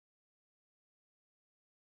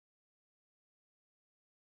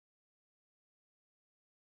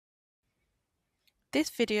This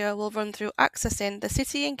video will run through accessing the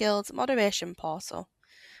City and Guilds moderation portal.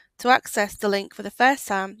 To access the link for the first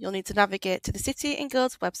time, you'll need to navigate to the City and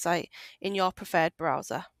Guilds website in your preferred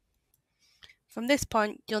browser. From this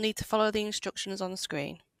point, you'll need to follow the instructions on the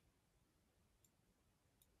screen.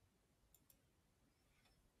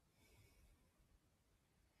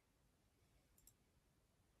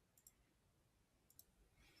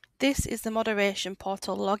 This is the moderation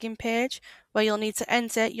portal login page, where you'll need to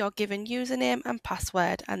enter your given username and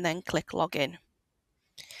password and then click login.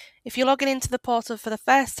 If you're logging into the portal for the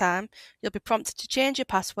first time, you'll be prompted to change your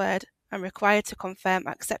password and required to confirm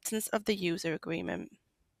acceptance of the user agreement.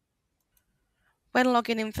 When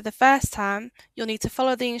logging in for the first time, you'll need to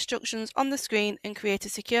follow the instructions on the screen and create a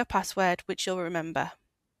secure password which you'll remember.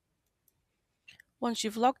 Once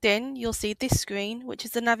you've logged in, you'll see this screen, which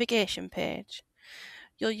is the navigation page.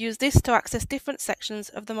 You'll use this to access different sections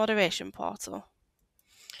of the moderation portal.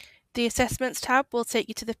 The Assessments tab will take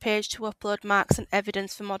you to the page to upload marks and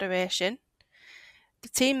evidence for moderation. The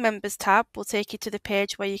Team Members tab will take you to the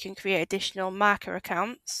page where you can create additional marker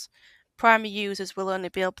accounts. Primary users will only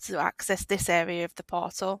be able to access this area of the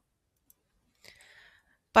portal.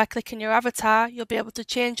 By clicking your avatar, you'll be able to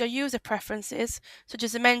change your user preferences, such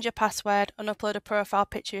as amend your password and upload a profile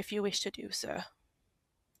picture if you wish to do so.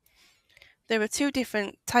 There are two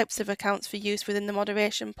different types of accounts for use within the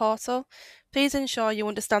moderation portal. Please ensure you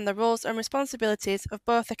understand the roles and responsibilities of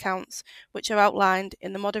both accounts, which are outlined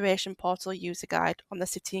in the moderation portal user guide on the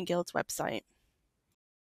City and Guilds website.